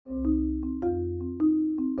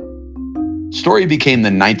Story became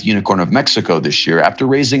the ninth unicorn of Mexico this year after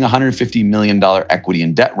raising a $150 million equity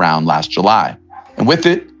and debt round last July. And with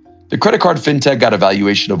it, the credit card fintech got a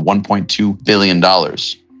valuation of $1.2 billion.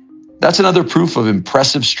 That's another proof of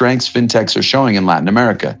impressive strengths fintechs are showing in Latin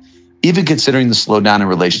America, even considering the slowdown in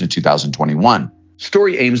relation to 2021.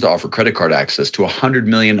 Story aims to offer credit card access to 100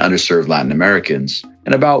 million underserved Latin Americans,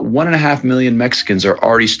 and about 1.5 million Mexicans are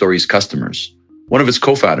already Story's customers. One of its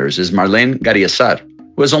co-founders is Marlene Garriazar,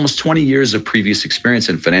 who has almost 20 years of previous experience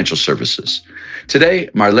in financial services. Today,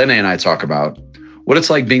 Marlene and I talk about what it's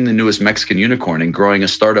like being the newest Mexican unicorn and growing a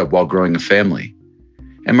startup while growing a family,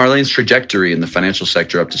 and Marlene's trajectory in the financial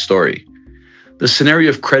sector up to Story, the scenario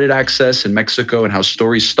of credit access in Mexico and how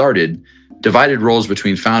Story started, divided roles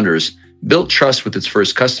between founders, built trust with its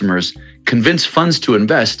first customers, convinced funds to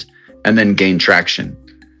invest, and then gain traction.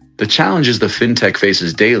 The challenges the fintech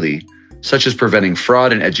faces daily, such as preventing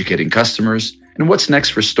fraud and educating customers, and what's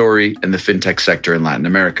next for Story and the fintech sector in Latin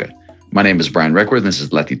America. My name is Brian Reckworth, and this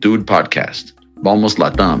is Latitude Podcast. Vamos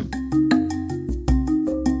Latam.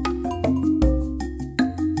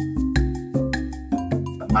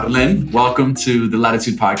 Marlene, welcome to the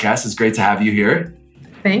Latitude Podcast. It's great to have you here.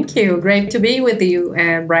 Thank you. Great to be with you,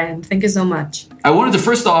 Brian. Thank you so much. I wanted to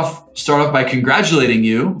start off by congratulating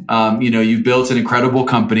you. You've built an incredible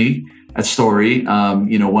company at Story,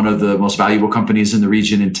 one of the most valuable companies in the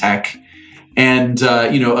region in tech. And,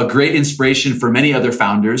 a great inspiration for many other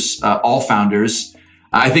founders, all founders.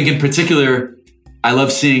 I think in particular, I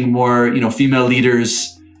love seeing more, female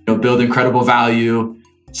leaders, build incredible value.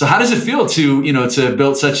 So how does it feel to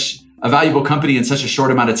build such a valuable company in such a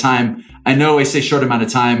short amount of time? I know I say short amount of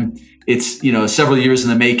time, it's, several years in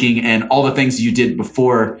the making and all the things you did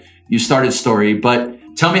before you started Story, but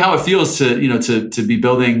tell me how it feels to be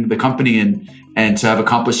building the company and to have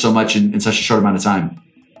accomplished so much in such a short amount of time.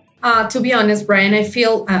 To be honest, Brian, I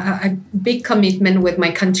feel a big commitment with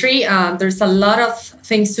my country. There's a lot of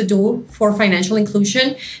things to do for financial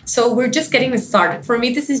inclusion. So we're just getting started. For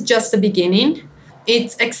me, this is just the beginning.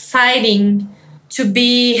 It's exciting to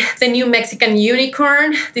be the new Mexican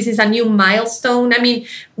unicorn. This is a new milestone. I mean,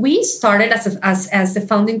 we started as the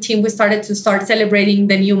founding team, we started to celebrating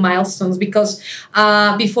the new milestones because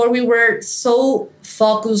before we were so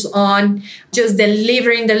focused on just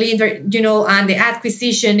delivering the leader, and the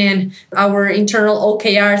acquisition and our internal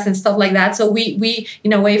OKRs and stuff like that. So we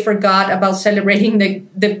in a way forgot about celebrating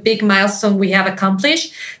the big milestone we have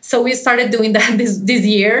accomplished. So we started doing that this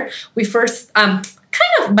year. We first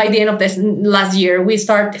kind of by the end of this last year, we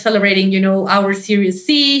start celebrating, our Series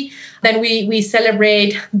C. Then we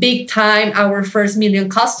celebrate big time our first million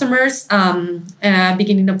customers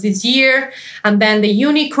beginning of this year, and then the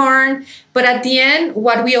unicorn. But at the end,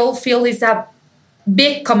 what we all feel is a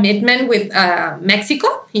big commitment with Mexico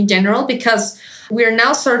in general, because we're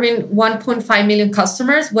now serving 1.5 million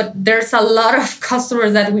customers, but there's a lot of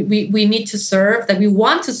customers that we need to serve, that we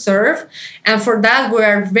want to serve. And for that, we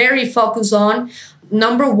are very focused on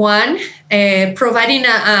number one, providing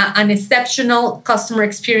an exceptional customer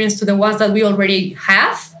experience to the ones that we already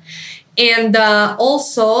have. And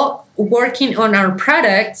also working on our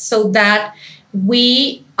product so that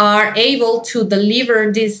we are able to deliver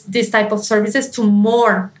this type of services to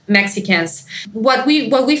more Mexicans. What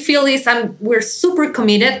we feel is we're super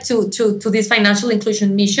committed to this financial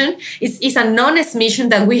inclusion mission. It's an honest mission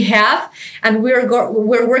that we have, and we're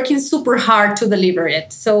working super hard to deliver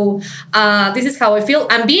it. So this is how I feel.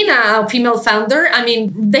 And being a female founder,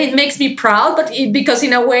 that makes me proud, because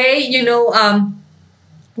in a way,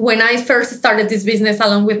 when I first started this business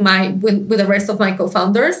along with the rest of my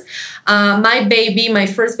co-founders, my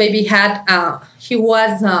first baby he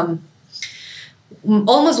was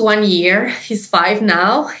almost 1 year. He's 5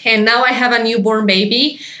 now. And now I have a newborn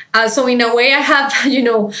baby. So in a way I have,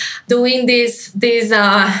 doing this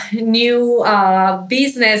new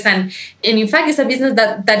business. And in fact, it's a business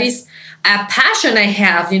that is a passion I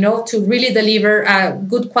have, to really deliver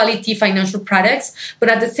good quality financial products. But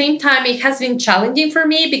at the same time, it has been challenging for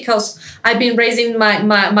me because I've been raising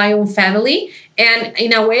my own family. And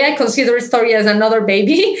in a way, I consider Story as another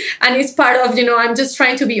baby. And it's part of, I'm just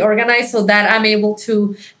trying to be organized so that I'm able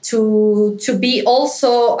to be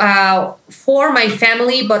also for my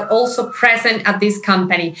family, but also present at this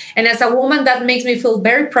company. And as a woman, that makes me feel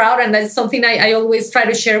very proud. And that's something I always try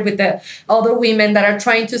to share with the other women that are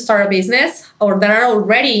trying to start a business or that are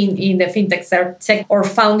already in the fintech sector or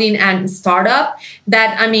founding a startup.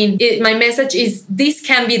 That, my message is this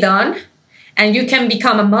can be done. And you can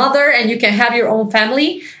become a mother and you can have your own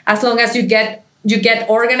family as long as you get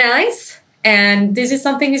organized. And this is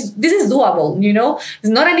doable, It's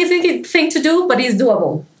not an easy thing to do, but it's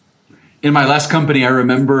doable. In my last company, I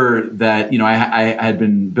remember that, I had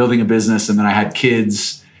been building a business and then I had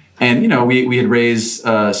kids, and, we had raised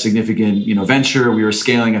a significant, venture. We were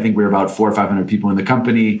scaling. I think we were about 400 or 500 people in the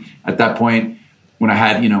company at that point when I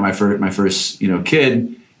had, my first,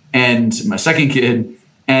 kid and my second kid.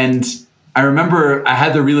 And I remember I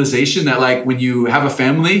had the realization that, like, when you have a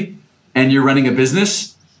family and you're running a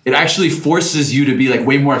business, it actually forces you to be like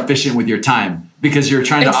way more efficient with your time because you're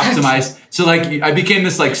trying to optimize. So like I became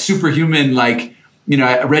this like superhuman, like,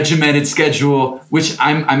 a regimented schedule, which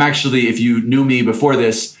I'm actually, if you knew me before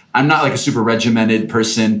this, I'm not like a super regimented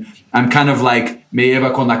person. I'm kind of like, me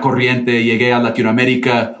iba con la corriente, llegué a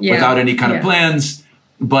Latinoamérica without any kind of plans.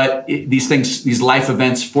 But these things, these life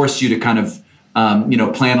events force you to kind of,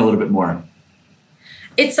 plan a little bit more.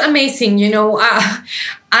 It's amazing.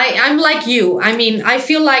 I'm like you. I mean, I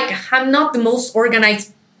feel like I'm not the most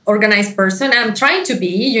organized person. I'm trying to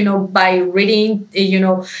be, by reading,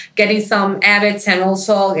 getting some habits and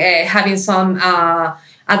also having some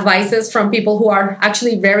advices from people who are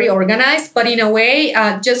actually very organized. But in a way,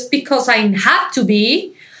 just because I have to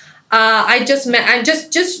be, I'm just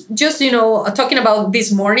talking about this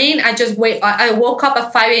morning. I woke up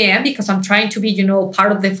at 5 a.m. because I'm trying to be,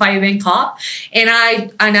 part of the 5 a.m. club, and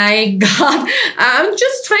I'm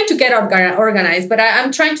just trying to get organized. But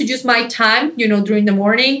I'm trying to use my time, during the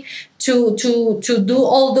morning to do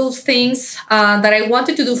all those things that I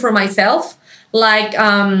wanted to do for myself. Like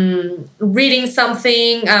reading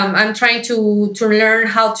something. I'm trying to learn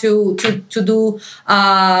how to do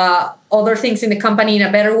other things in the company in a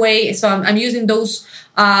better way. So I'm using those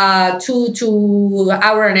 2 to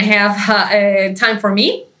hour and a half time for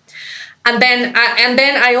me. And then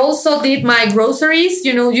I also did my groceries,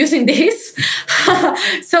 using this.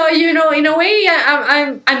 So, in a way,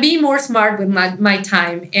 I'm being more smart with my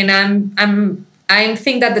time, and I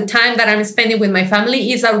think that the time that I'm spending with my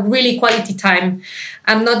family is a really quality time.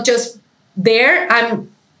 I'm not just there.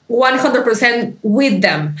 I'm 100% with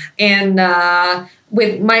them, and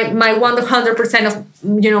with my 100% of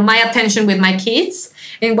my attention with my kids.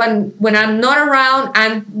 And when I'm not around,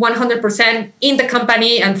 I'm 100% in the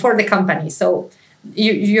company and for the company. So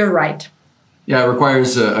you're right. Yeah, it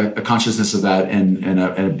requires a consciousness of that, and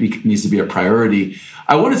it needs to be a priority.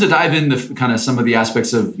 I wanted to dive into kind of some of the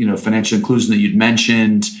aspects of financial inclusion that you'd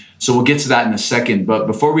mentioned. So we'll get to that in a second. But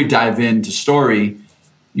before we dive into Story,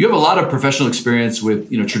 you have a lot of professional experience with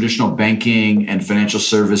traditional banking and financial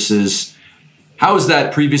services. How has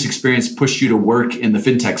that previous experience pushed you to work in the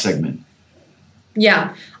fintech segment?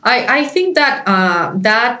 Yeah, I think that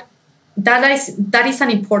that is an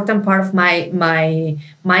important part of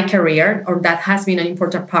my career, or that has been an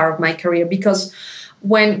important part of my career, because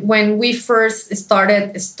when we first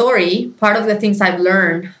started Story, part of the things I've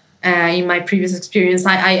learned in my previous experience,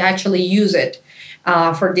 I actually use it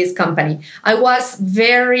for this company. I was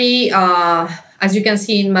very, as you can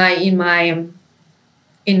see in my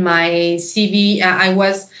CV, I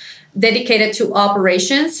was dedicated to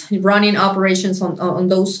operations, running operations on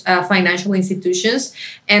those financial institutions,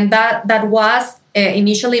 and that was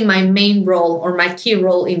initially my main role, or my key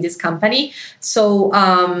role in this company. So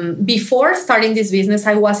before starting this business,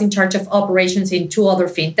 I was in charge of operations in 2 other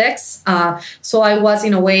fintechs. So I was,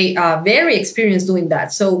 in a way, very experienced doing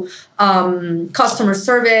that. So customer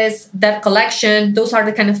service, debt collection, those are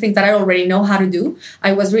the kind of things that I already know how to do.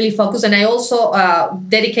 I was really focused, and I also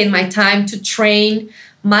dedicate my time to train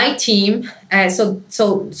my team. So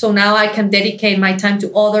now I can dedicate my time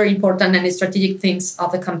to other important and strategic things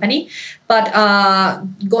of the company. But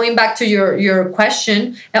going back to your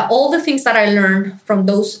question, all the things that I learned from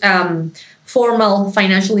those formal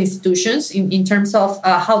financial institutions in terms of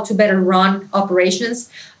how to better run operations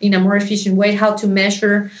in a more efficient way, how to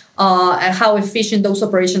measure how efficient those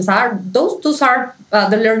operations are, those are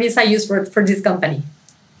the learnings I use for this company.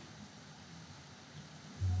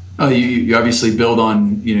 You obviously build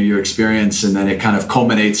on your experience, and then it kind of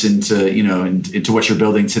culminates into into what you're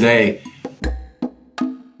building today.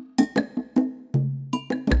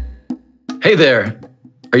 Hey there.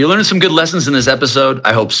 Are you learning some good lessons in this episode?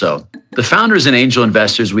 I hope so. The founders and angel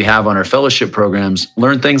investors we have on our fellowship programs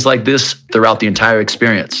learn things like this throughout the entire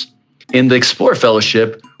experience. In the Explore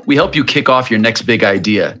Fellowship, we help you kick off your next big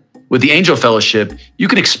idea. With the Angel Fellowship, you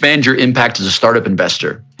can expand your impact as a startup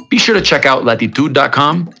investor. Be sure to check out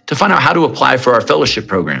latitud.com to find out how to apply for our fellowship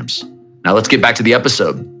programs. Now let's get back to the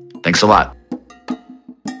episode. Thanks a lot.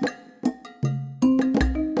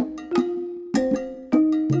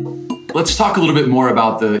 Let's talk a little bit more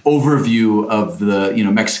about the overview of the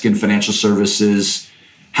Mexican financial services.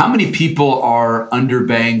 How many people are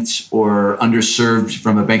underbanked or underserved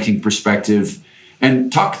from a banking perspective?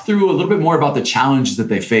 And talk through a little bit more about the challenges that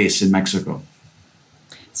they face in Mexico.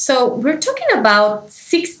 So we're talking about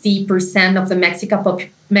 60% of the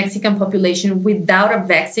Mexican population without a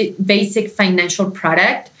basic financial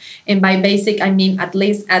product. And by basic, I mean at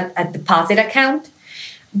least a deposit account.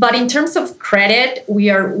 But in terms of credit, we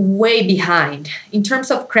are way behind. In terms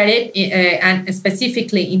of credit, and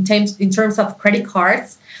specifically in terms of credit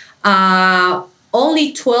cards,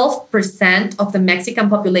 only 12% of the Mexican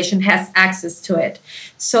population has access to it.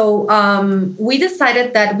 So we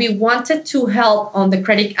decided that we wanted to help on the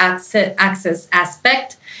credit access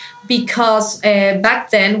aspect because back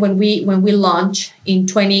then when we launched in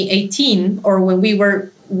 2018 or when we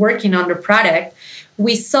were working on the product,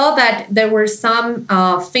 we saw that there were some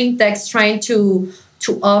fintechs trying to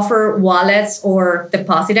offer wallets or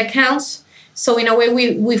deposit accounts. So in a way,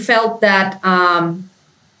 we felt that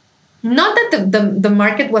not that the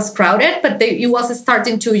market was crowded, but it was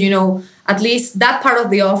starting to, at least that part of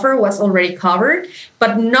the offer was already covered,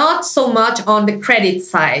 but not so much on the credit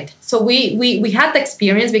side. So we had the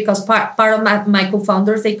experience because part of my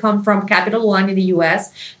co-founders, they come from Capital One in the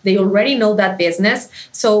US. They already know that business.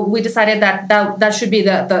 So we decided that should be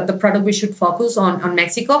the product we should focus on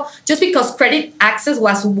Mexico, just because credit access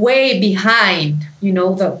was way behind,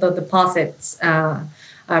 the deposits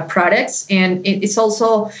products, and it's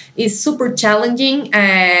also super challenging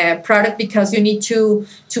product because you need to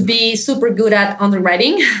be super good at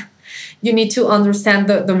underwriting. You need to understand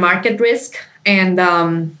the market risk, and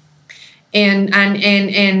that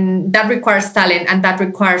requires talent, and that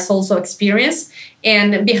requires also experience.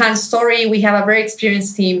 And behind Story, we have a very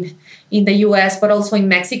experienced team in the US, but also in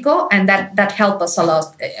Mexico, and that helped us a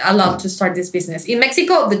lot to start this business. In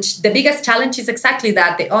Mexico, the biggest challenge is exactly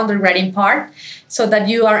that, the underwriting part, so that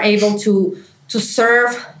you are able to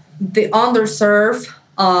serve the underserved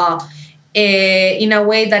in a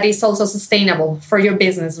way that is also sustainable for your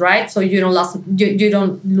business, right? So you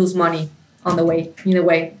don't lose money on the way, in a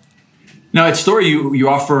way. Now at Story, you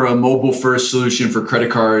offer a mobile-first solution for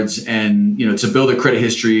credit cards, and to build a credit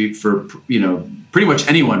history for pretty much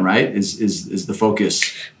anyone, right? Is the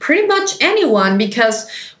focus? Pretty much anyone, because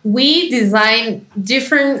we design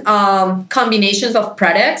different combinations of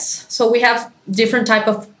products. So we have different type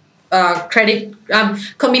of credit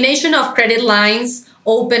combination of credit lines,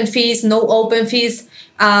 open fees, no open fees.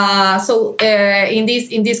 So in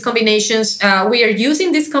these combinations, we are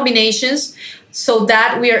using these combinations so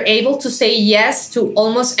that we are able to say yes to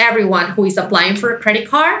almost everyone who is applying for a credit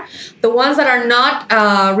card. The ones that are not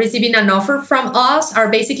receiving an offer from us are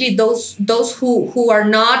basically those who are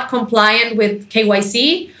not compliant with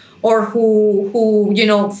KYC, or who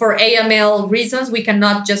for AML reasons we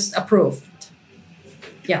cannot just approve.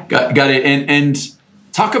 Yeah, got it. And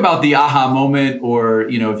talk about the aha moment, or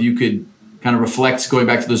if you could kind of reflect going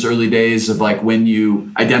back to those early days of like when you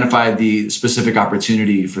identified the specific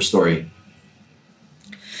opportunity for Story.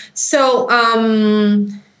 So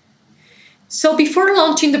before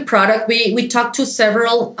launching the product, we talked to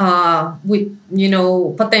several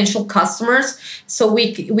potential customers. So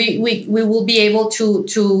we will be able to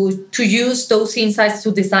use those insights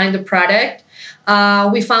to design the product.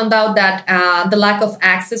 We found out that the lack of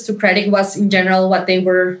access to credit was in general what they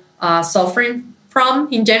were suffering from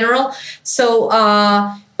in general. So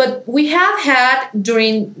but we have had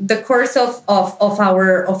during the course of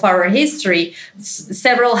our history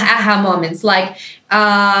several aha moments. Like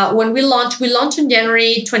when we launched in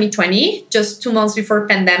January 2020, just 2 months before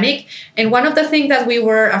pandemic. And one of the things that we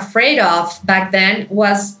were afraid of back then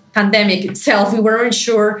was pandemic itself. We weren't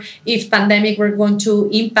sure if pandemic were going to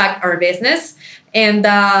impact our business. And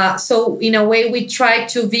so in a way, we tried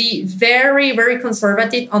to be very, very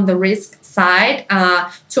conservative on the risk side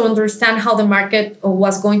to understand how the market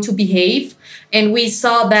was going to behave. And we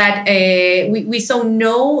saw that we saw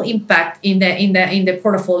no impact in the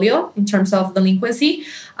portfolio in terms of delinquency.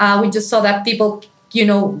 We just saw that people,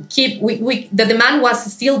 the demand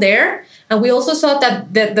was still there. And we also saw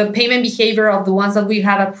that the payment behavior of the ones that we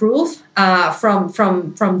have approved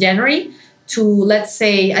from January to, let's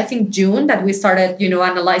say, I think June, that we started,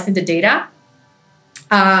 analyzing the data.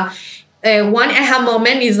 One aha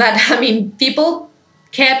moment is that, people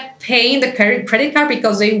kept paying the credit card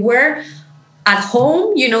because they were at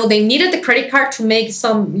home. They needed the credit card to make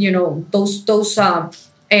some,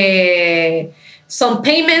 some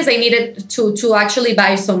payments. They needed to actually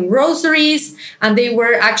buy some groceries, and they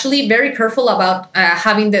were actually very careful about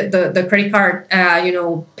having the credit card,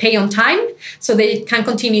 pay on time, so they can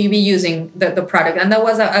continue to be using the product. And that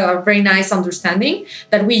was a very nice understanding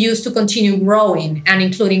that we used to continue growing and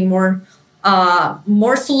including more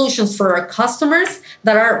solutions for our customers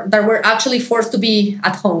that were actually forced to be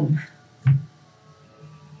at home.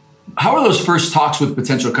 How are those first talks with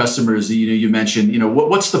potential customers? You mentioned,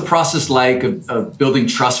 what's the process like of building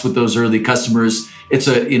trust with those early customers? It's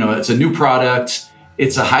a new product.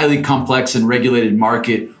 It's a highly complex and regulated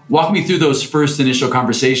market. Walk me through those first initial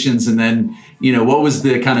conversations. And then, what was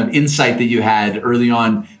the kind of insight that you had early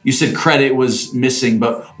on? You said credit was missing,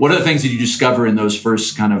 but what other things did you discover in those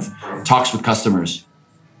first kind of talks with customers?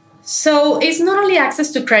 So it's not only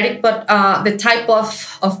access to credit, but the type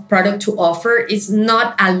of product to offer is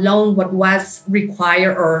not alone what was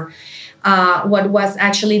required or what was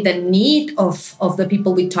actually the need of the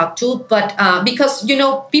people we talked to. But because,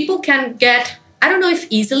 people can get, I don't know if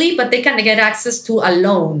easily, but they can get access to a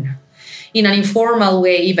loan in an informal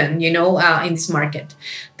way even, in this market.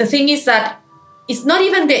 The thing is that it's not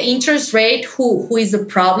even the interest rate who is the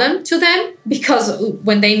problem to them, because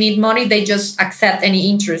when they need money, they just accept any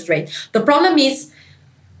interest rate. The problem is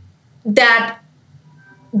that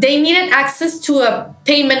they needed access to a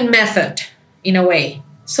payment method in a way.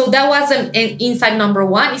 So that was an insight number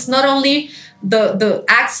one. It's not only the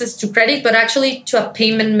access to credit, but actually to a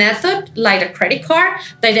payment method like a credit card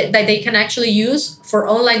that they can actually use for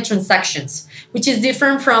online transactions, which is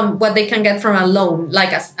different from what they can get from a loan,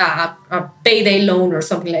 like a payday loan or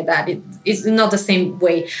something like that. It's not the same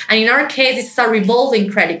way. And in our case, it's a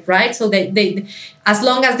revolving credit, right? So they as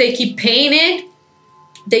long as they keep paying it,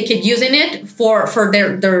 they keep using it for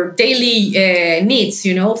their daily needs,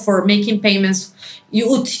 for making payments,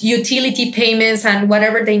 utility payments and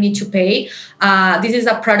whatever they need to pay. This is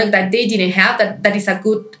a product that they didn't have. That is a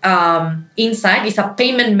good insight. It's a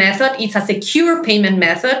payment method. It's a secure payment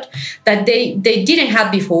method that they didn't have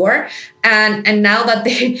before. And now that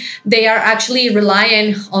they are actually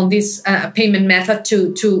relying on this payment method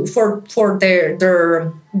for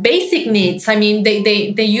their basic needs. I mean,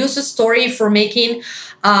 they use a story for making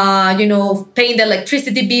paying the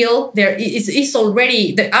electricity bill. There is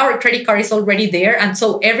already our credit card is already there, and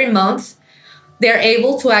so every month they're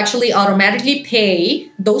able to actually automatically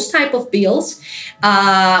pay those type of bills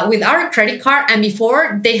with our credit card. And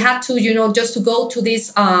before they had to just to go to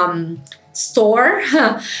this store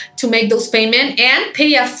to make those payments and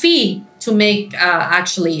pay a fee to make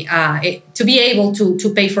to be able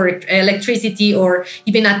to pay for electricity or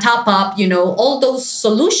even a top up, all those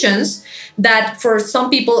solutions that for some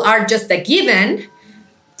people are just a given.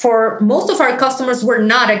 For most of our customers were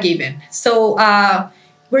not a given. So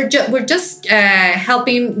we're just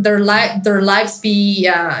helping their lives be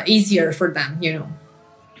easier for them.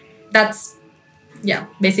 That's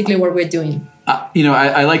basically what we're doing.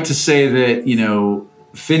 I like to say that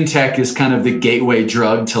fintech is kind of the gateway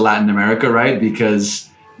drug to Latin America, right? Because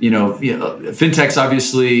fintechs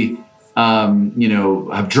obviously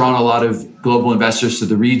have drawn a lot of global investors to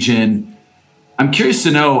the region. I'm curious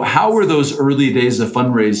to know, how were those early days of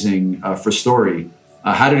fundraising for Story?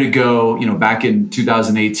 How did it go? Back in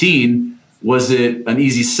 2018, was it an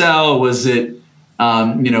easy sell? Was it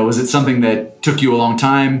something that took you a long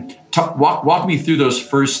time? Walk me through those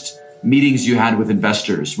first meetings you had with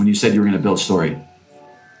investors when you said you were going to build Story.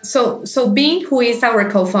 So Bean, who is our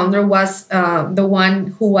co-founder, was the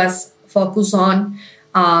one who was focused on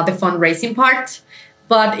the fundraising part.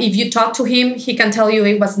 But if you talk to him, he can tell you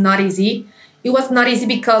it was not easy. It was not easy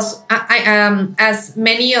because I as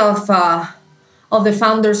many of the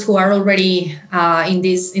founders who are already in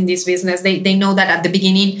this business, they know that at the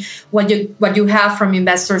beginning, what you have from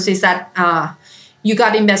investors is that you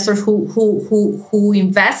got investors who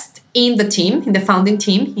invest in the team, in the founding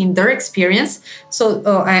team, in their experience. So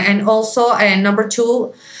and also number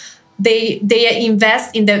two, they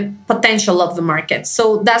invest in the potential of the market.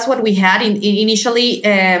 So that's what we had initially.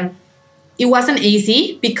 It wasn't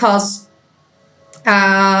easy because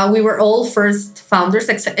we were all first founders,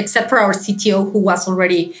 except for our CTO, who was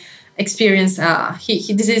already experienced.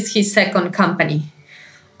 This is his second company.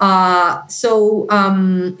 So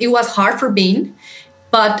it was hard for Bean,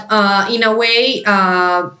 but in a way,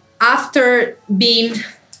 after Bean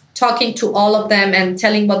talking to all of them and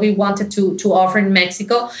telling what we wanted to offer in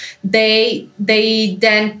Mexico, they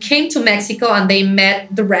then came to Mexico and they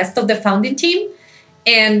met the rest of the founding team.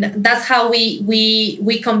 And that's how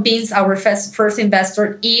we convinced our first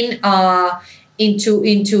investor into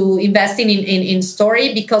investing in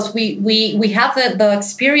Story, because we have the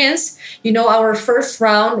experience. Our first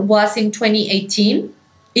round was in 2018,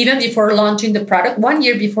 even before launching the product, 1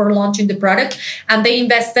 year before launching the product, and they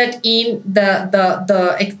invested in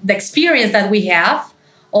the experience that we have,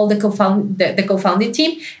 all the co-founding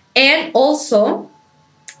team, and also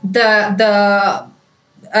the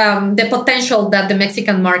potential that the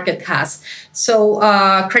Mexican market has. So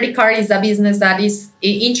credit card is a business that is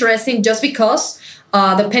interesting just because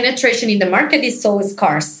the penetration in the market is so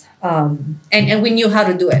scarce. and we knew how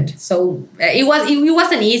to do it. So it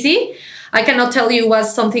wasn't easy. I cannot tell you it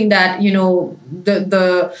was something that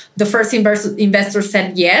the first investor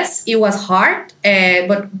said yes. It was hard,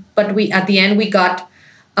 but we at the end we got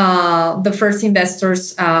the first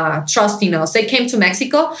investors trusting us. They came to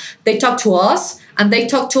Mexico, they talked to us, and they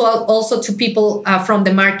talked to also to people from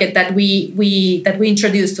the market that we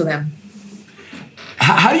introduced to them.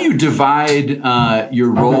 How do you divide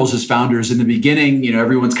your roles as founders? In the beginning,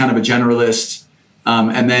 everyone's kind of a generalist,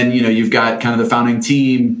 and then you've got kind of the founding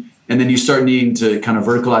team. And then you start needing to kind of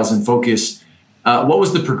verticalize and focus. What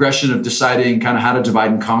was the progression of deciding kind of how to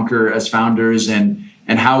divide and conquer as founders, and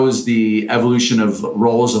how has the evolution of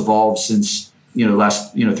roles evolved since the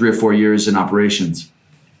last 3 or 4 years in operations?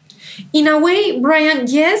 In a way, Brian,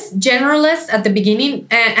 yes, generalist at the beginning,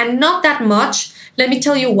 and not that much. Let me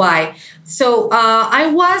tell you why. So I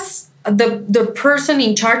was the person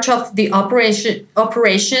in charge of the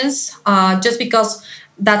operations just because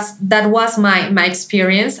that was my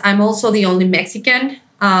experience. I'm also the only Mexican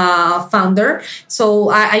founder. So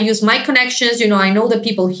I use my connections. I know the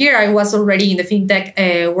people here. I was already in the fintech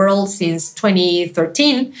world since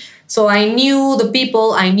 2013. So I knew the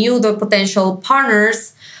people. I knew the potential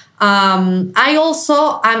partners. I'm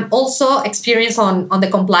also experienced on the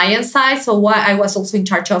compliance side. So I was also in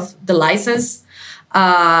charge of the license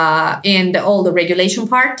and all the regulation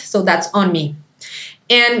part. So that's on me.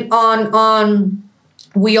 And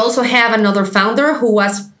we also have another founder who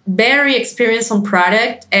was very experienced on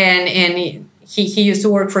product, and he used to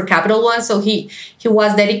work for Capital One, so he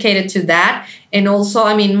was dedicated to that. And also,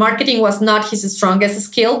 marketing was not his strongest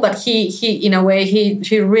skill, but he in a way he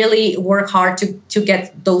really worked hard to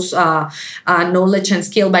get those knowledge and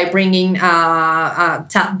skill by bringing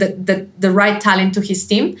the right talent to his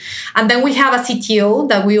team. And then we have a CTO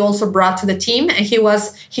that we also brought to the team, and he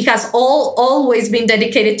has always been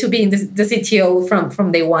dedicated to being the CTO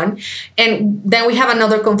from day one. And then we have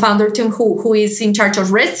another co-founder team who is in charge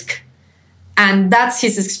of risk. And that's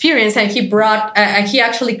his experience. And he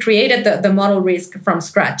actually created the model risk from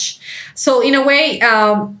scratch. So in a way,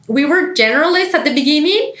 we were generalists at the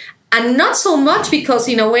beginning, and not so much because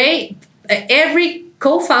in a way, every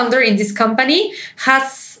co-founder in this company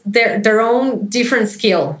has their own different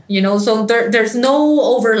skill, so there's no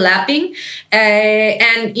overlapping.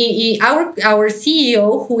 And our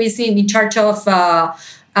CEO, who is in charge of the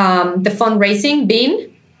fundraising, Bean,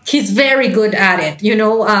 he's very good at it.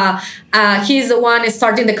 He's the one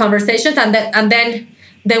starting the conversations, and then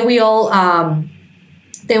we all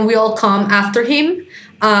come after him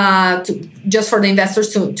just for the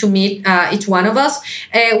investors to meet each one of us.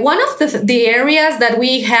 One of the areas that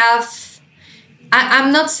we have,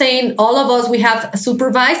 I'm not saying all of us we have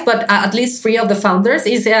supervised, but at least 3 of the founders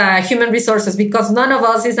is human resources, because none of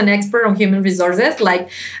us is an expert on human resources. Like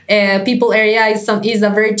people area is a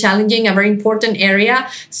very challenging, a very important area.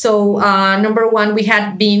 So number 1, we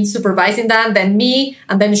had been supervising that, then me,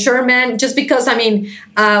 and then Sherman, just because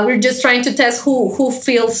we're just trying to test who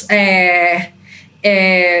feels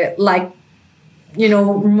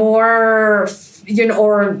more,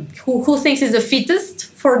 or who thinks is the fittest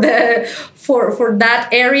for that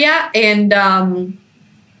area, and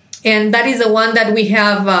that is the one that we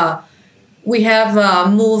have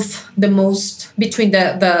moved the most between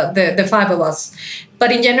the 5 of us.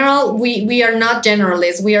 But in general, we are not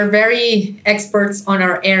generalists. We are very experts on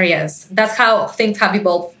our areas. That's how things have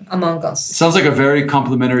evolved among us. Sounds like a very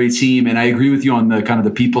complementary team, and I agree with you on the kind of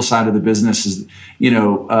the people side of the business.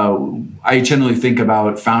 I generally think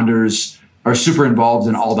about founders are super involved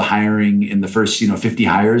in all the hiring in the first 50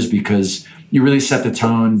 hires, because you really set the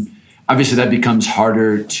tone. Obviously, that becomes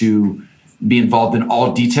harder to be involved in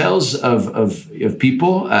all details of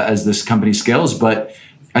people as this company scales. But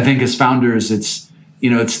I think as founders, it's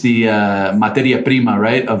the materia prima,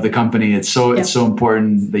 right, of the company. It's so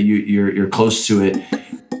important that you're close to it.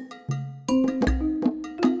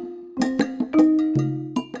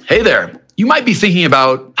 Hey there. You might be thinking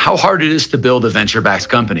about how hard it is to build a venture-backed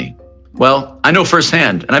company. Well, I know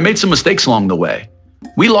firsthand, and I made some mistakes along the way.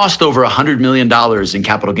 We lost over $100 million in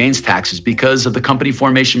capital gains taxes because of the company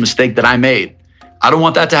formation mistake that I made. I don't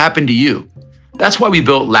want that to happen to you. That's why we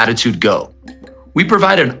built Latitude Go. We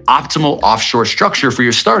provide an optimal offshore structure for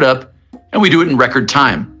your startup, and we do it in record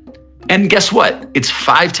time. And guess what? It's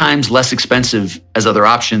 5 times less expensive as other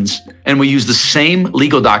options, and we use the same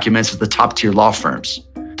legal documents as the top tier law firms.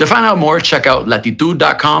 To find out more, check out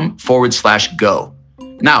latitude.com/go.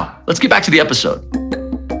 Now, let's get back to the episode.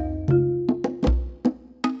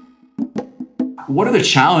 What are the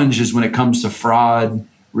challenges when it comes to fraud,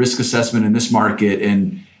 risk assessment in this market?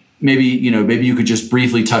 And maybe you could just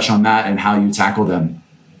briefly touch on that and how you tackle them.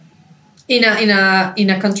 In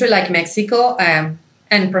a country like Mexico,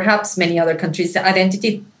 and perhaps many other countries,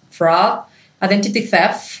 identity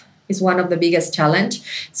theft is one of the biggest challenge.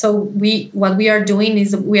 So what we are doing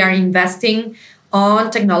is we are investing on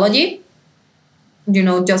technology,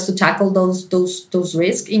 just to tackle those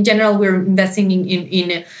risks. In general, we're investing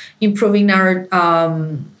in improving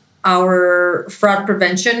our fraud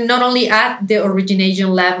prevention, not only at the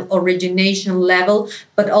origination level,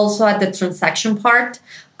 but also at the transaction part.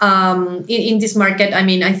 In this market,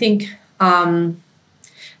 I think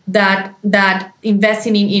that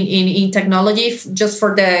investing in technology just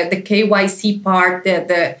for the KYC part,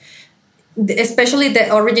 especially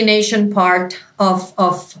the origination part of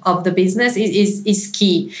the business is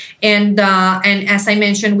key. And as I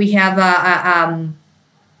mentioned, we have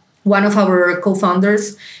one of our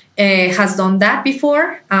co-founders has done that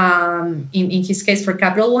before. In his case for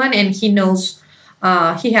Capital One, and he knows.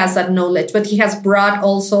 He has that knowledge, but he has brought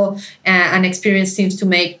also an experience seems to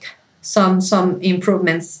make some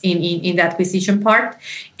improvements in the acquisition part,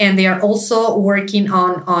 and they are also working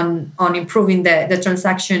on improving the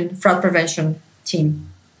transaction fraud prevention team.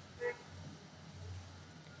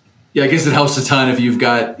 Yeah, I guess it helps a ton if you've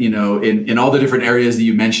got in all the different areas that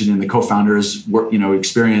you mentioned in the co-founders work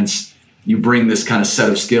experience, you bring this kind of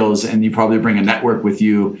set of skills, and you probably bring a network with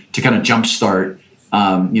you to kind of jumpstart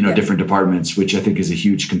different departments, which I think is a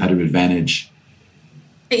huge competitive advantage.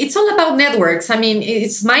 It's all about networks.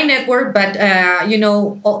 It's my network, but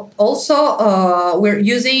also we're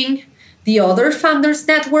using the other founders'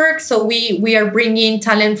 network. So we are bringing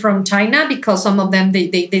talent from China because some of them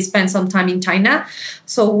they spend some time in China.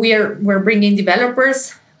 So we're bringing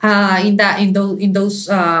developers in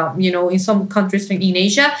some countries in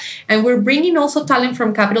Asia, and we're bringing also talent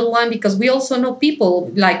from Capital One because we also know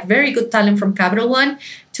people like very good talent from Capital One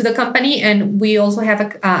to the company, and we also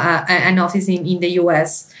have an office in the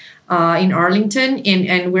US in Arlington,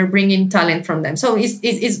 and we're bringing talent from them. So it's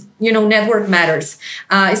network matters.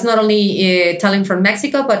 It's not only talent from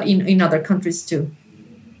Mexico, but in other countries too.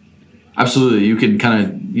 Absolutely. You can kind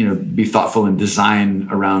of, be thoughtful and design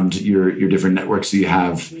around your different networks that you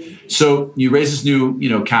have. So you raise this new,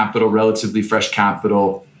 capital, relatively fresh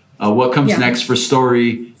capital. What comes next for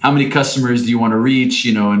Story? How many customers do you want to reach,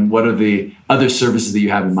 and what are the other services that you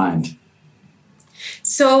have in mind?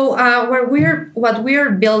 So what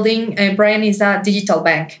we're building, Brian, is a digital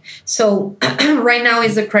bank. So right now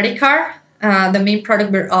is a credit card, the main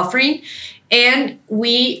product we're offering. And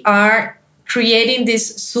we are creating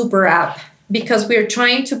this super app because we're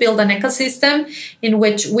trying to build an ecosystem in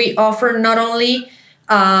which we offer not only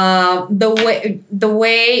the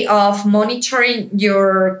way of monitoring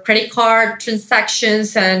your credit card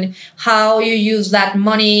transactions and how you use that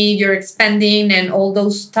money you're spending and all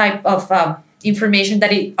those type of information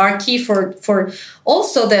that are key for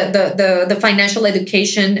also the financial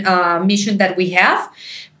education mission that we have,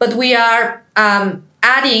 but we are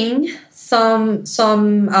adding some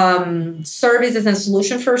services and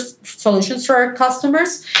solutions for our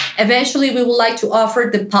customers. Eventually, we would like to offer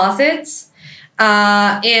deposits,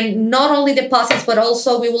 and not only deposits, but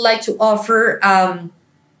also we would like to offer a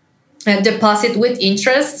deposit with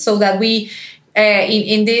interest, so that we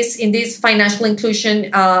in this financial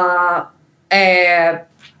inclusion.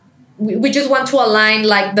 We just want to align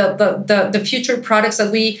like the future products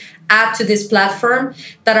that we add to this platform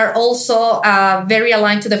that are also very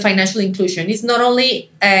aligned to the financial inclusion. It's not only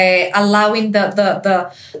allowing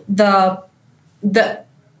the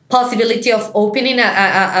possibility of opening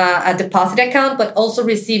a deposit account, but also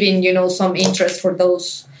receiving some interest for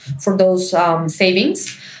those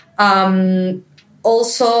savings.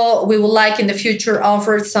 Also, we would like in the future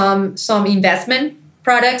offer some investment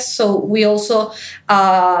products. So we also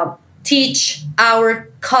teach our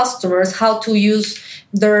customers how to use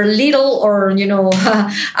their little or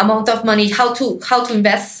amount of money, how to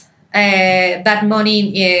invest that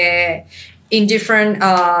money in different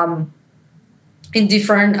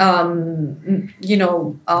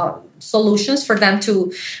solutions for them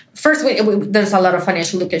to. First, there's a lot of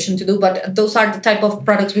financial education to do, but those are the type of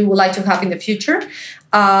products we would like to have in the future.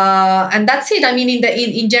 And that's it.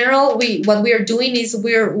 In general, what we are doing is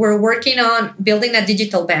we're working on building a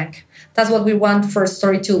digital bank. That's what we want for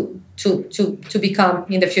Story to become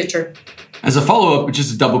in the future. As a follow-up,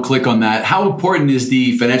 just to double click on that, how important is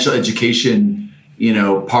the financial education,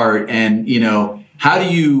 part, and how do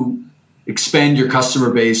you expand your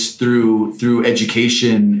customer base through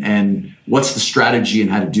education, and what's the strategy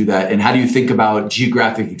and how to do that, and how do you think about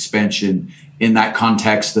geographic expansion in that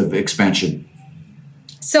context of expansion?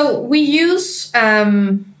 So we use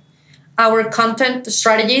our content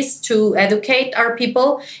strategies to educate our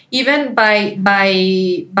people, even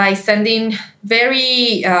by sending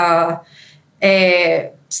very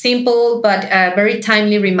simple but very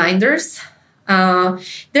timely reminders.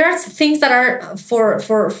 There are things that are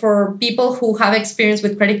for people who have experience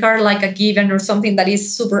with credit card, like a given or something that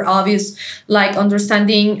is super obvious, like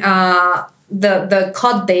understanding the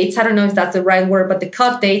cut dates. I don't know if that's the right word, but the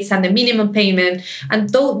cut dates and the minimum payment and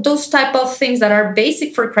those type of things that are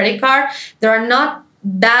basic for credit card. They're not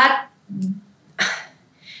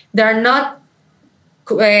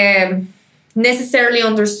necessarily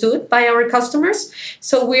understood by our customers,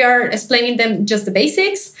 so we are explaining them just the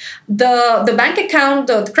basics. The bank account,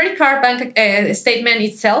 the credit card bank statement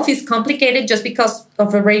itself is complicated just because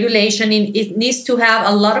of the regulation. It needs to have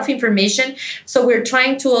a lot of information, so we're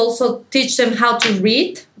trying to also teach them how to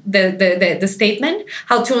read the statement,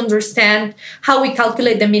 how to understand how we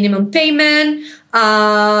calculate the minimum payment.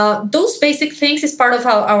 Those basic things is part of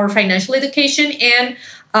our financial education. And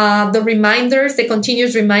the reminders, the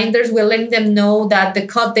continuous reminders, we're letting them know that the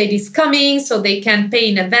cut date is coming so they can pay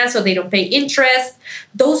in advance so they don't pay interest.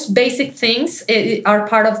 Those basic things are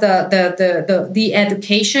part of the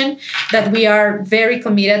education that we are very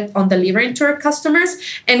committed on delivering to our customers.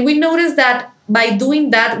 And we notice that by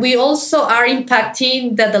doing that, we also are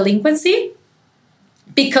impacting the delinquency,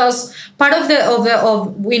 because part of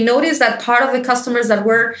we noticed that part of the customers that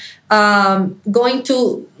were going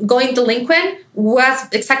delinquent was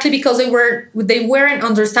exactly because they weren't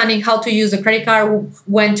understanding how to use the credit card,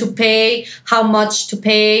 when to pay, how much to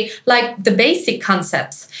pay, like the basic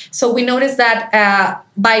concepts. So we noticed that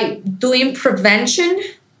by doing prevention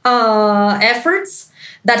efforts,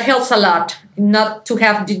 that helps a lot not to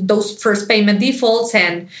have those first payment defaults,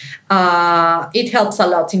 and it helps a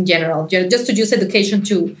lot in general, just to use education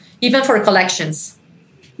to, even for collections.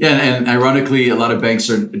 Yeah, and ironically, a lot of banks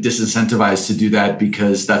are disincentivized to do that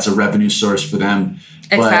because that's a revenue source for them.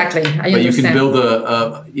 Exactly. But you can build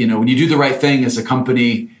when you do the right thing as a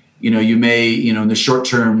company, you may, in the short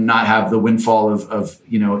term not have the windfall of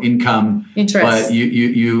income, interest, but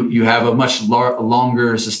you have a much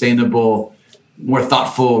longer, sustainable, more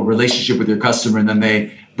thoughtful relationship with your customer, and then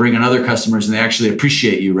they bring in other customers and they actually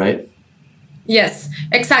appreciate you, right? Yes,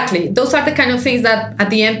 exactly. Those are the kind of things that at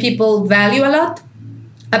the end people value a lot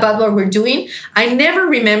about what we're doing. I never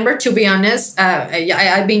remember, to be honest,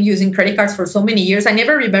 I've been using credit cards for so many years. I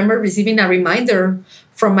never remember receiving a reminder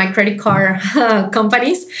from my credit card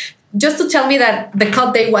companies just to tell me that the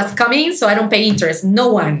cut date was coming so I don't pay interest.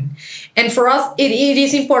 No one. And for us, it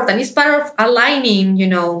is important. It's part of aligning,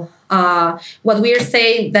 what we are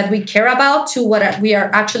saying that we care about to what we are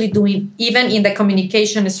actually doing, even in the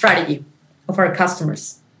communication strategy of our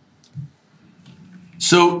customers.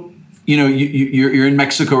 So, you're in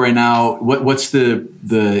Mexico right now. What's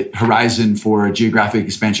the horizon for geographic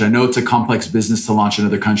expansion? I know it's a complex business to launch in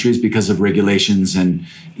other countries because of regulations and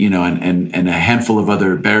and a handful of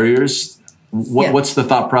other barriers. What's the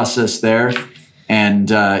thought process there? And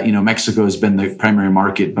Mexico has been the primary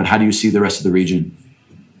market, but how do you see the rest of the region?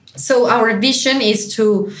 So our vision is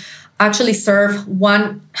to actually serve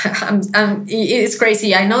one. It's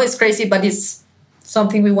crazy. I know it's crazy, but it's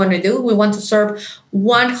something we want to do. We want to serve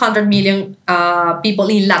 100 million people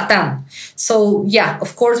in LATAM. So yeah,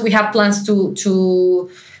 of course, we have plans to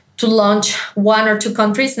launch 1 or 2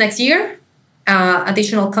 countries next year,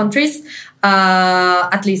 additional countries,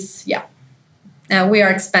 at least. Yeah. We are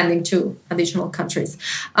expanding to additional countries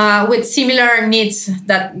with similar needs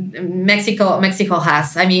that Mexico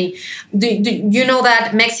has. I mean, do you know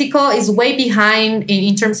that Mexico is way behind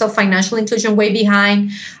in terms of financial inclusion, way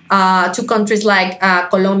behind to countries like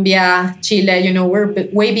Colombia, Chile. We're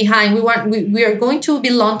way behind. We are going to be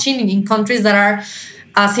launching in countries that are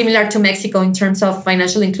similar to Mexico in terms of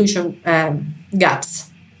financial inclusion gaps.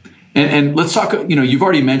 And let's talk, you've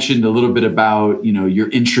already mentioned a little bit about, your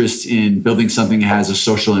interest in building something that has a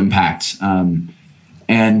social impact.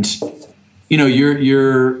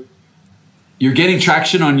 You're getting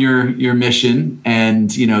traction on your mission,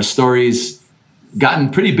 and, Story's gotten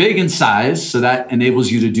pretty big in size, so that enables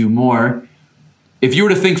you to do more. If you were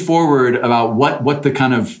to think forward about what the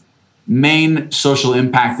kind of main social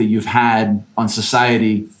impact that you've had on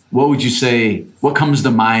society, what would you say, what comes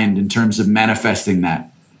to mind in terms of manifesting that?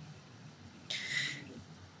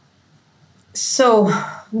 So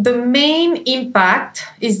the main impact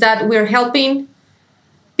is that we're helping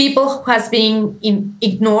people who has been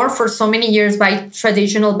ignored for so many years by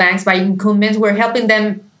traditional banks, by incumbents. We're helping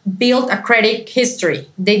them build a credit history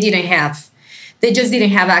they didn't have. They just didn't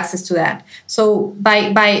have access to that. So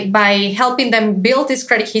by helping them build this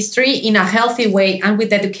credit history in a healthy way and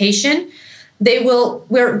with education,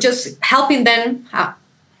 we're just helping them.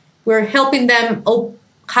 We're helping them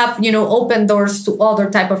have open doors to other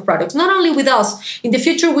type of products. Not only with us. In the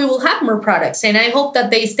future, we will have more products, and I hope that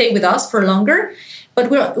they stay with us for longer. But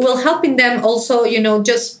we're helping them also,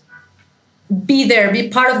 just be there, be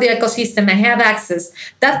part of the ecosystem, and have access.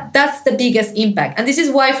 That's the biggest impact. And this is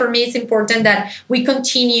why, for me, it's important that we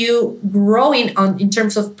continue growing in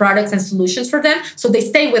terms of products and solutions for them, so they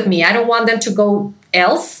stay with me. I don't want them to go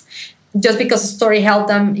else just because Story helped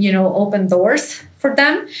them, open doors for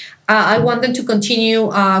them. I want them to continue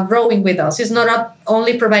growing with us. It's not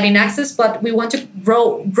only providing access, but we want to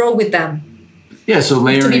grow with them. Yeah, so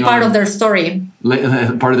layering to be part of their story.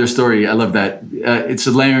 Part of their story. I love that. It's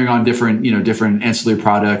a layering on different ancillary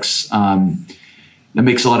products. That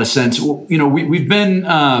makes a lot of sense. We've been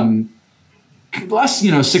the last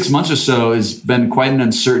 6 months or so has been quite an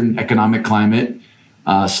uncertain economic climate,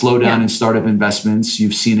 slowdown in startup investments.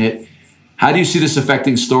 You've seen it. How do you see this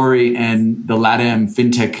affecting Story and the LATAM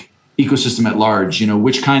fintech ecosystem at large?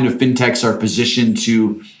 Which kind of fintechs are positioned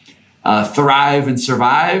to thrive and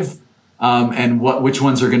survive? And which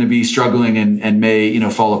ones are going to be struggling and may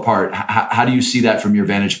fall apart? How do you see that from your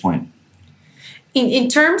vantage point? In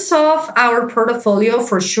terms of our portfolio,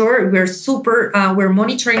 for sure, we're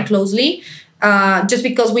monitoring closely, just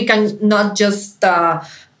because we can not just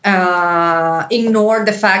ignore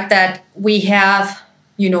the fact that we have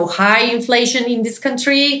high inflation in this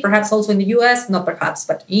country, perhaps also in the U.S., not perhaps,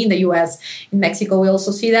 but in the U.S., in Mexico, we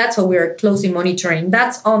also see that. So we're closely monitoring.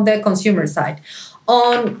 That's on the consumer side.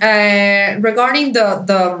 On regarding the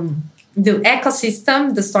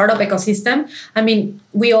ecosystem, the startup ecosystem, I mean,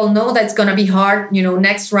 we all know that it's going to be hard,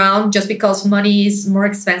 next round, just because money is more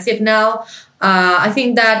expensive now. I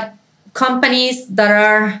think that companies that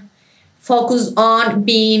are focused on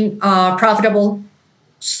being profitable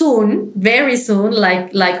soon, very soon,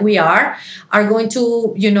 like we are going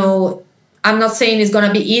to, I'm not saying it's going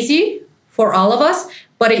to be easy for all of us,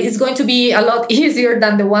 but it's going to be a lot easier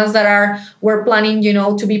than the ones that we're planning,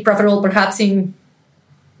 to be profitable perhaps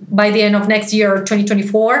by the end of next year or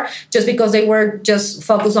 2024, just because they were just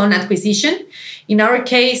focused on acquisition. In our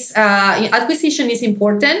case, acquisition is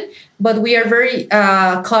important, but we are very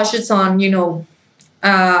cautious on,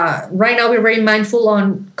 right now we're very mindful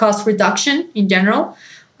on cost reduction in general.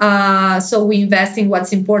 So we invest in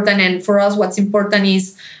what's important. And for us, what's important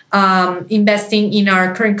is investing in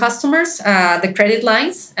our current customers, the credit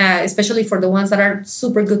lines, especially for the ones that are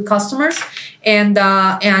super good customers, and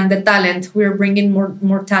the talent. We're bringing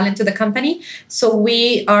more talent to the company, so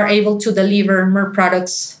we are able to deliver more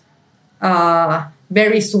products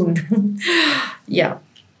very soon. Yeah.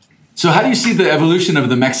 So how do you see the evolution of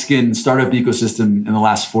the Mexican startup ecosystem in the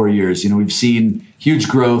last 4 years? We've seen huge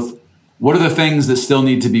growth. What are the things that still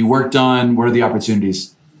need to be worked on? What are the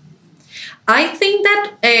opportunities? I think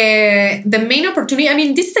that the main opportunity, I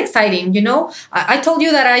mean, this is exciting. I told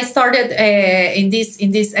you that I started in this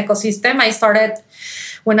ecosystem. I started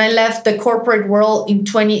when I left the corporate world in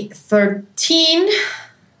 2013,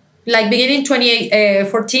 beginning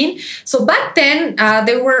 2014. So back then,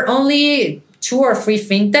 there were only 2 or 3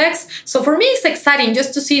 fintechs. So for me, it's exciting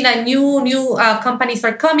just to see that new companies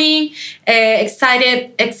are coming.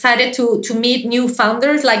 Excited to meet new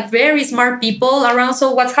founders, very smart people around.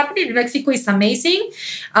 So what's happening in Mexico is amazing.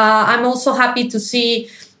 I'm also happy to see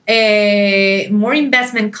more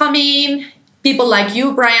investment coming. People like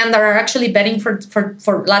you, Brian, that are actually betting for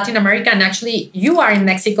Latin America, and actually you are in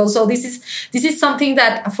Mexico. So this is something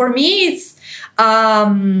that for me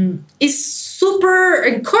is super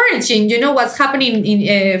encouraging. What's happening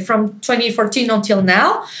from 2014 until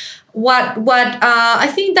now. What I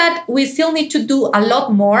think that we still need to do a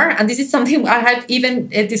lot more, and this is something I have even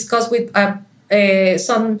discussed with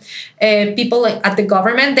some people at the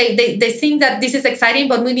government. They think that this is exciting,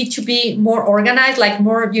 but we need to be more organized,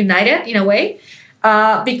 more united in a way.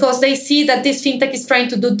 Because they see that this fintech is trying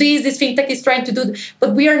to do this fintech is trying to do,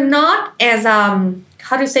 but we are not as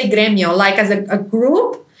gremio, as a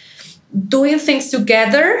group doing things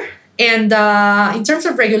together. And in terms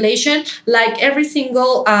of regulation, every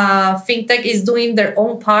single fintech is doing their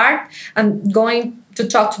own part and going to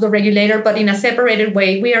talk to the regulator, but in a separated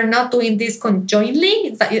way. We are not doing this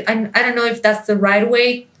conjointly. I don't know if that's the right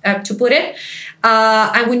way to put it.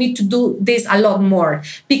 And we need to do this a lot more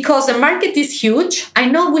because the market is huge. I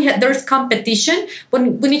know there's competition, but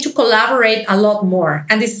we need to collaborate a lot more.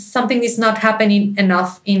 And this is something that's not happening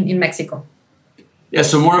enough in Mexico. Yeah,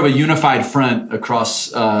 so more of a unified front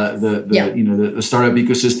across the startup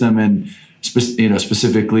ecosystem and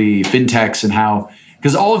specifically fintechs, and how,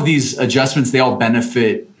 because all of these adjustments, they all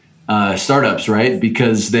benefit startups, right?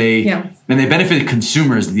 Because they benefit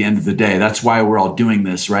consumers at the end of the day. That's why we're all doing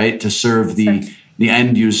this, right? To serve the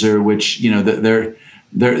end user, which, you know, they're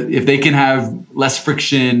if they can have less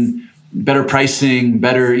friction, better pricing,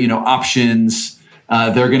 better, you know, options,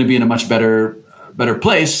 they're going to be in a much better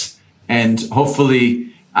place. And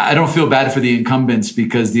hopefully, I don't feel bad for the incumbents,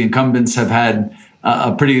 because the incumbents have had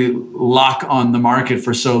a pretty lock on the market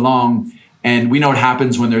for so long. And we know what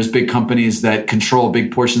happens when there's big companies that control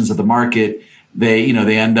big portions of the market. They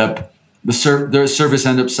end up, their service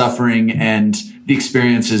end up suffering, and the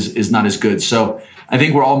experience is not as good. So I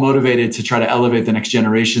think we're all motivated to try to elevate the next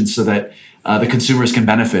generation so that the consumers can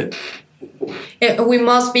benefit. We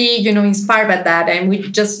must be, you know, inspired by that, and we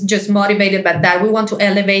just motivated by that. We want to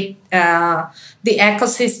elevate the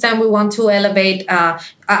ecosystem. We want to elevate,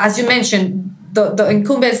 as you mentioned, the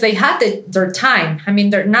incumbents. They had their time. I mean,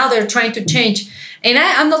 they're trying to change, and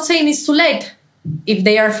I'm not saying it's too late. If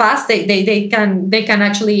they are fast, they can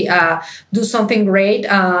actually do something great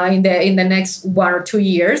in the next 1 or 2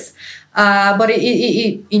 years. But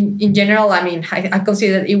in general, I mean, I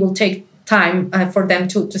consider that it will take time for them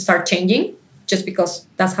to start changing, just because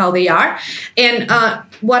that's how they are. And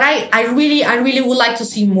what I really would like to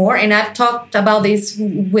see more, and I've talked about this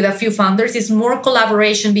with a few founders, is more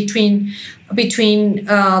collaboration between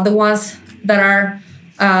the ones that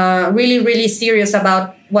are really serious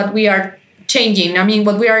about what we are changing. I mean,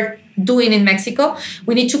 what we are doing in Mexico.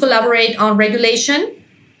 We need to collaborate on regulation,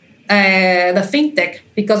 the fintech,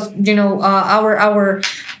 because, you know, our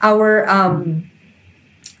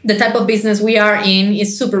the type of business we are in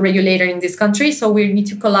is super regulated in this country. So we need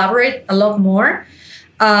to collaborate a lot more.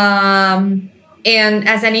 And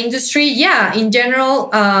as an industry, in general,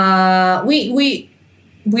 we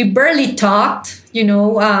barely talked, you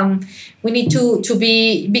know. We need to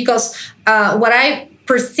be, because what I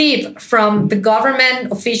perceive from the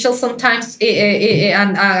government officials sometimes,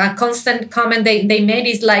 and a constant comment they made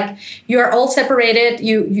is like, you are all separated,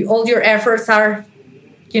 you all your efforts are,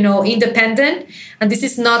 you know, independent, and this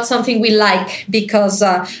is not something we like, because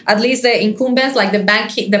at least the incumbents, like the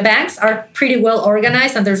banks are pretty well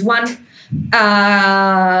organized, and there's one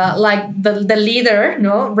like the leader,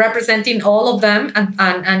 no, representing all of them,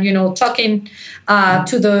 and you know, talking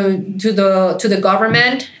to the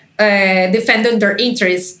government, defending their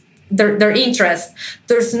interests. Their interest.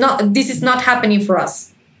 This is not happening for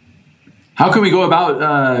us. How can we go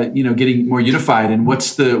about, you know, getting more unified, and what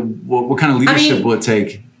kind of leadership will it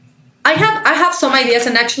take? I have some ideas,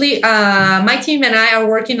 and actually, my team and I are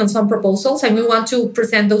working on some proposals, and we want to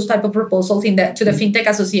present those type of proposals to the FinTech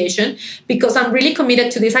Association, because I'm really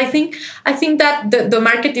committed to this. I think that the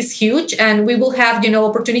market is huge, and we will have, you know,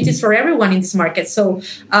 opportunities for everyone in this market. So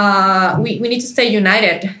we need to stay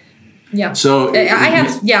united. Yeah. So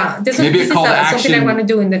this is something I want to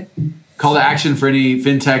do in the call to action for any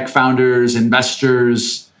fintech founders,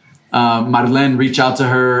 investors. Marlene, reach out to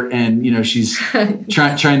her, and you know, she's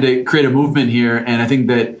trying to create a movement here. And I think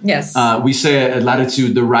that we say at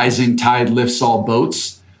Latitude, the rising tide lifts all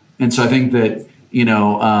boats. And so I think that, you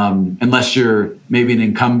know, unless you're maybe an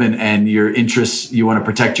incumbent and your interests, you want to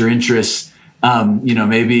protect your interests, you know,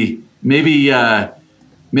 maybe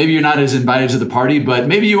you're not as invited to the party, but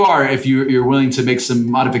maybe you are if you're willing to make some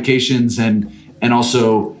modifications and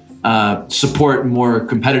also support more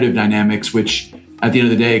competitive dynamics, which at the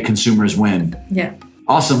end of the day, consumers win. Yeah.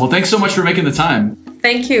 Awesome. Well, thanks so much for making the time.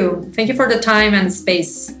 Thank you. Thank you for the time and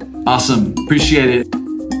space. Awesome. Appreciate it.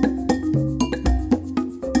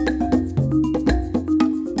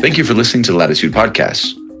 Thank you for listening to the Latitude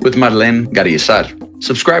Podcast with Marlene Garayzar.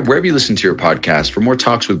 Subscribe wherever you listen to your podcast for more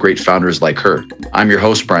talks with great founders like her. I'm your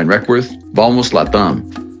host, Brian Reckworth. Vamos Latam.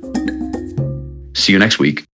 See you next week.